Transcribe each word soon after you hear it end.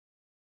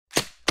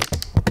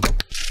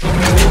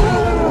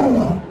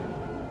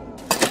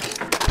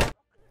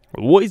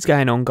What is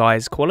going on,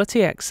 guys? Quality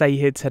XA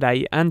here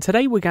today, and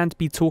today we're going to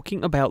be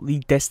talking about the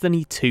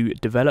Destiny 2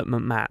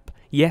 development map.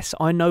 Yes,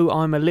 I know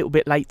I'm a little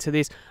bit late to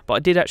this, but I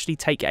did actually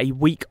take a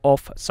week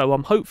off, so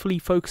I'm hopefully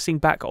focusing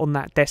back on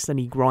that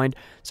Destiny grind.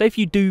 So if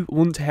you do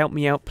want to help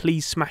me out,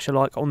 please smash a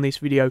like on this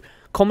video,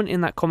 comment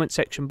in that comment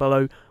section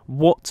below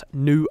what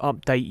new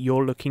update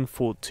you're looking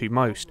forward to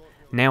most.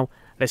 Now,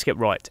 let's get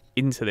right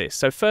into this.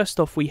 So first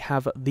off, we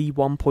have the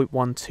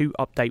 1.12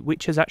 update,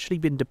 which has actually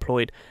been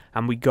deployed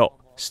and we got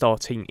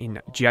starting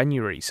in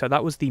January. So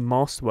that was the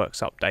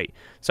Masterworks update.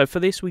 So for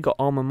this, we got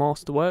Armor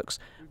Masterworks,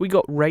 we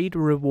got Raid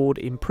Reward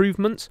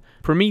Improvements,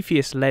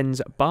 Prometheus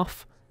Lens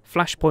Buff,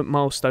 Flashpoint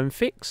Milestone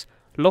Fix,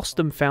 Lost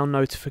and Found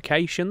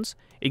Notifications,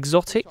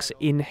 Exotics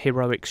in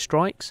Heroic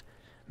Strikes,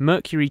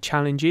 Mercury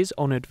Challenges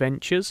on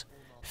Adventures,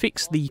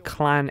 Fix the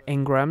Clan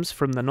Engrams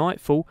from the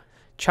Nightfall,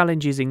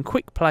 Challenges in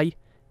Quick Play,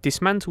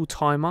 Dismantle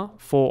Timer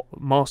for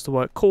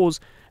Masterwork Cores,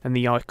 and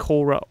the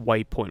Ikora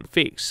Waypoint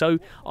Fix. So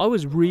I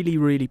was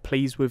really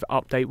pleased with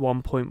update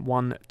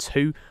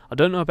 1.12. I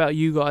don't know about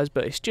you guys,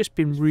 but it's just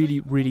been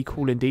really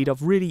cool indeed.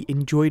 I've really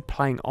enjoyed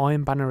playing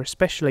Iron Banner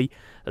especially,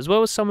 as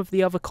well as some of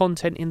the other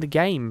content in the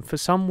game. For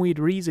some weird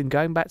reason,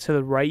 going back to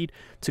the raid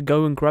to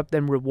go and grab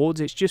them rewards,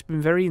 it's just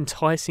been very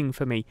enticing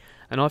for me,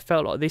 and I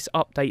felt like this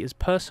update has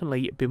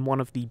personally been one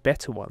of the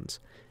better ones.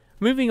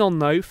 Moving on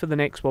though, for the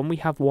next one we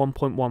have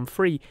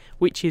 1.13,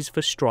 which is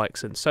for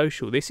Strikes and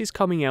Social. This is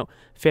coming out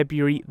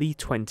February the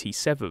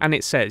 27th, and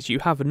it says you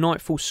have a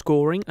Nightfall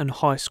scoring and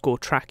high score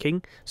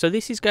tracking. So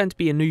this is going to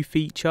be a new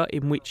feature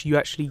in which you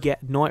actually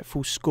get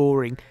Nightfall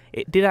scoring.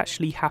 It did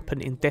actually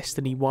happen in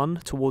Destiny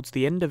 1 towards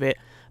the end of it,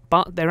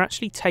 but they're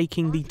actually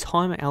taking the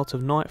timer out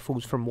of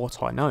Nightfalls from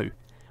what I know.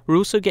 We're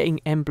also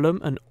getting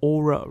Emblem and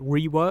Aura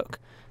rework.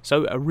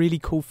 So a really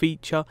cool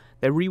feature.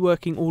 They're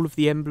reworking all of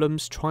the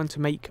emblems, trying to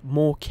make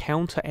more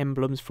counter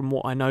emblems from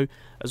what I know,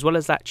 as well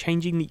as that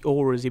changing the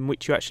auras in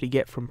which you actually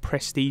get from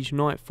Prestige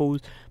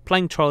Nightfalls,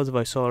 playing Trials of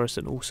Osiris,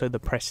 and also the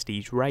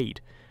Prestige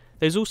Raid.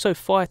 There's also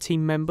Fireteam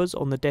members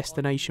on the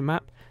destination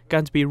map,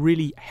 going to be a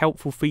really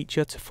helpful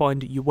feature to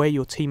find where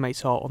your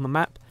teammates are on the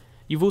map.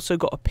 You've also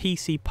got a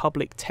PC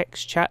public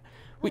text chat,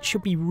 which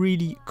should be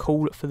really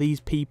cool for these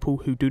people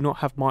who do not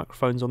have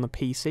microphones on the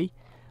PC.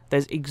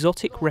 There's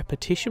exotic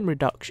repetition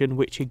reduction,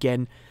 which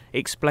again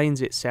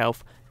explains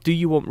itself. Do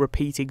you want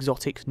repeat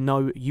exotics?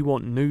 No, you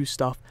want new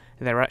stuff.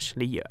 They're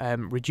actually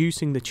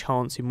reducing the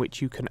chance in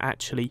which you can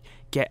actually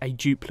get a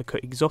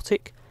duplicate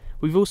exotic.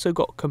 We've also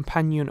got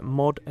companion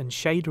mod and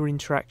shader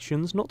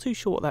interactions, not too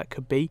sure what that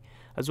could be,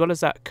 as well as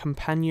that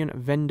companion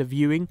vendor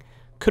viewing,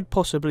 could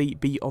possibly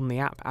be on the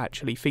app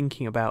actually,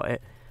 thinking about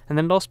it. And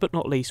then last but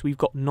not least, we've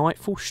got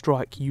Nightfall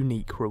Strike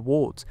unique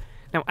rewards.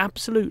 Now,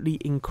 absolutely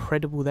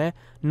incredible there.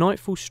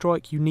 Nightfall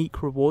Strike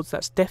unique rewards,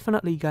 that's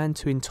definitely going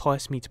to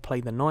entice me to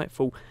play the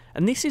Nightfall.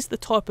 And this is the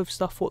type of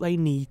stuff what they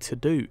need to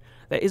do.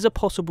 There is a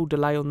possible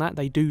delay on that.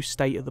 They do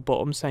state at the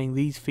bottom saying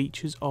these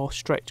features are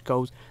stretch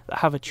goals that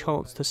have a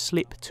chance to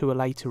slip to a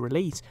later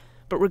release.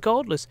 But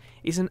regardless,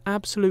 it's an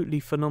absolutely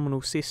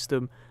phenomenal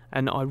system,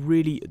 and I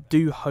really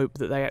do hope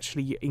that they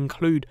actually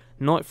include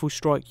Nightfall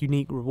Strike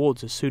unique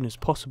rewards as soon as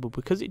possible,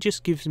 because it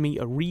just gives me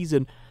a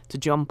reason to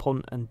jump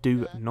on and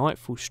do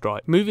Nightfall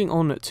Strike. Moving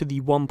on to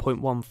the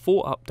 1.14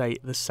 update,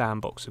 the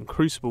Sandbox and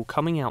Crucible,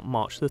 coming out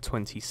March the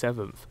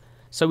 27th.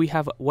 So we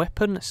have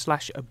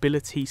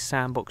weapon/ability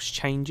sandbox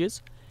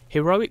changes,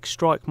 Heroic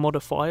Strike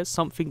modifiers,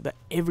 something that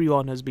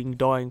everyone has been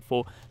dying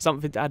for,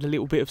 something to add a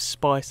little bit of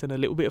spice and a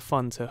little bit of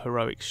fun to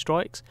Heroic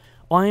Strikes.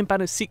 Iron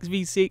Banner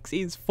 6v6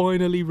 is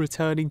finally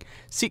returning.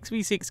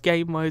 6v6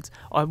 game modes,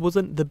 I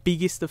wasn't the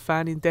biggest of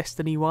fan in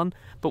Destiny 1,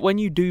 but when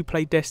you do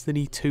play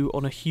Destiny 2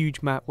 on a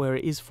huge map where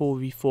it is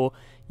 4v4,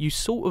 you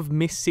sort of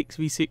miss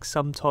 6v6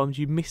 sometimes,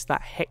 you miss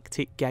that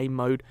hectic game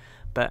mode,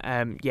 but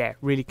yeah,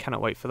 really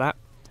cannot wait for that.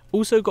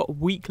 Also got a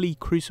weekly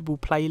Crucible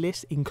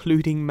playlist,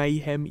 including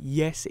Mayhem.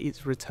 Yes,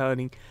 it's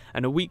returning,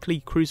 and a weekly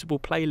Crucible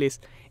playlist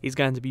is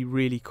going to be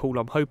really cool.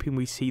 I'm hoping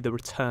we see the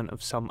return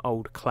of some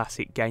old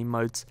classic game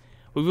modes.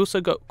 We've also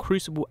got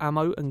Crucible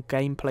ammo and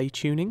gameplay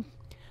tuning.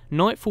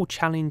 Nightfall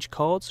challenge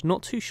cards,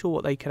 not too sure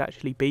what they could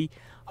actually be.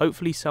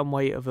 Hopefully some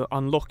way of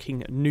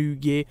unlocking new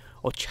gear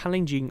or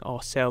challenging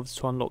ourselves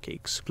to unlock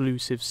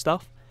exclusive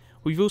stuff.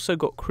 We've also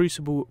got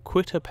Crucible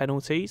quitter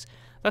penalties.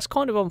 That's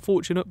kind of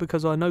unfortunate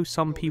because I know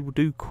some people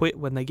do quit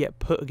when they get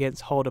put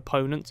against hard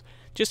opponents.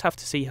 Just have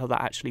to see how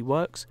that actually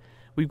works.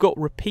 We've got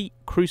repeat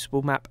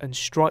Crucible map and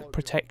strike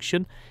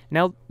protection.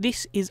 Now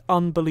this is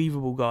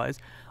unbelievable, guys.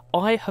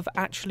 I have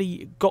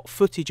actually got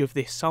footage of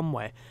this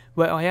somewhere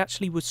where I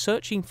actually was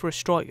searching for a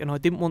strike and I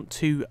didn't want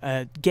to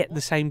get the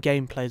same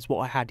gameplay as what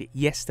I had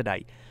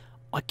yesterday.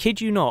 I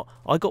kid you not,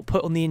 I got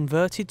put on the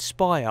inverted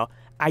spire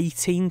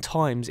 18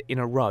 times in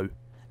a row.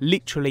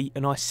 Literally,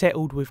 and I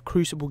settled with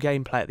Crucible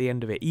gameplay at the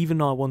end of it, even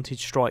though I wanted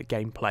strike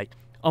gameplay.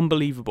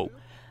 Unbelievable.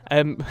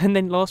 And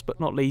then last but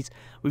not least,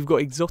 we've got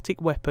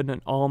exotic weapon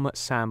and armor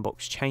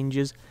sandbox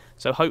changes.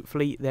 So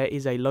hopefully there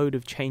is a load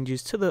of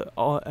changes to the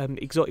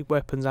exotic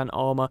weapons and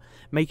armor,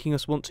 making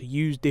us want to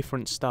use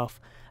different stuff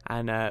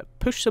and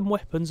push some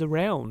weapons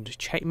around,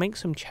 make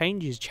some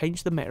changes,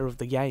 change the meta of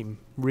the game.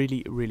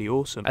 Really, really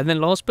awesome. And then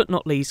last but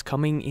not least,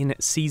 coming in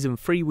Season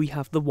 3, we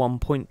have the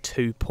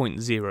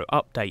 1.2.0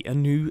 update, a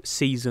new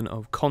season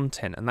of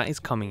content, and that is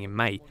coming in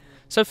May.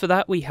 So for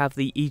that, we have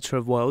the Eater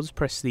of Worlds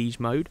Prestige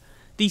mode,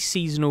 the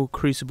Seasonal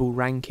Crucible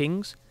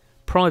rankings,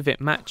 private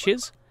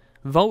matches,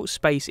 Vault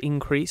space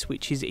increase,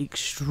 which is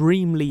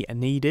extremely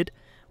needed.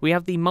 We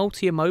have the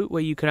multi-emote,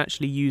 where you can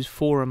actually use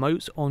 4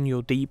 emotes on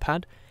your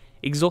D-pad.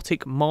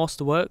 Exotic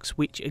Masterworks,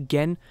 which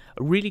again,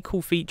 a really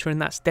cool feature,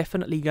 and that's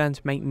definitely going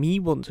to make me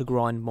want to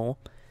grind more.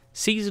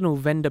 Seasonal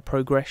vendor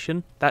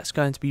progression, that's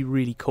going to be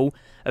really cool.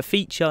 A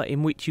feature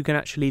in which you can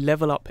actually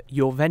level up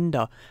your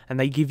vendor, and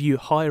they give you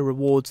higher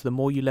rewards the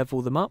more you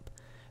level them up.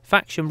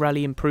 Faction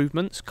rally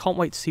improvements, can't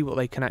wait to see what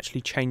they can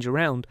actually change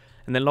around.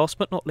 And then last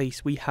but not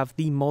least, we have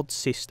the mod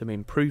system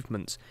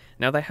improvements.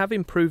 Now they have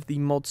improved the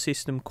mod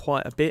system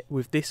quite a bit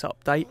with this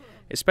update,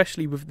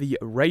 especially with the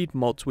raid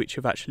mods which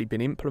have actually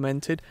been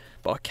implemented,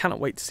 but I cannot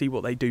wait to see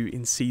what they do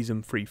in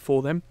Season 3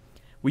 for them.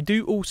 We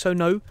do also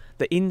know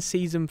that in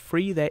Season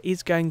 3 there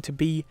is going to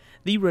be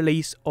the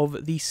release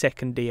of the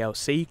second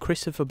DLC.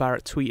 Christopher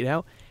Barrett tweeted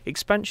out,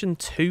 Expansion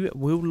 2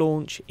 will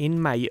launch in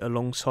May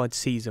alongside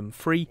Season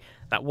 3.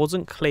 That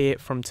wasn't clear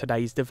from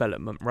today's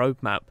development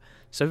roadmap.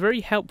 So very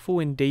helpful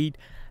indeed.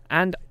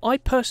 And I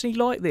personally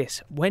like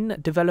this. When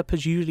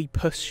developers usually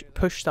push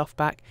stuff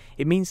back,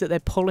 it means that they're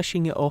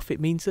polishing it off, it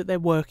means that they're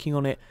working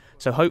on it.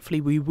 So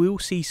hopefully we will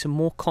see some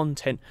more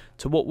content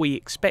to what we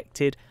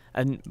expected,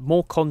 and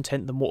more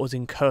content than what was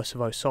in Curse of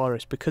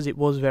Osiris, because it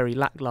was very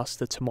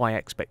lackluster to my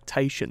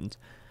expectations.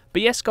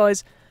 But yes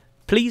guys,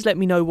 please let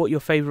me know what your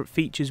favourite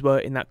features were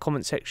in that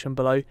comment section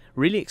below.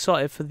 Really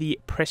excited for the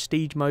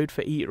Prestige mode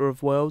for Eater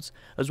of Worlds,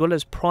 as well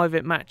as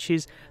private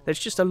matches. There's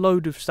just a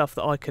load of stuff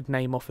that I could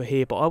name off of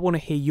here, but I want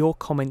to hear your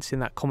comments in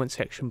that comment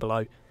section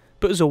below.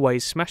 But as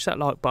always, smash that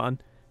like button,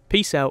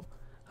 peace out,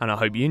 and I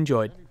hope you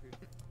enjoyed.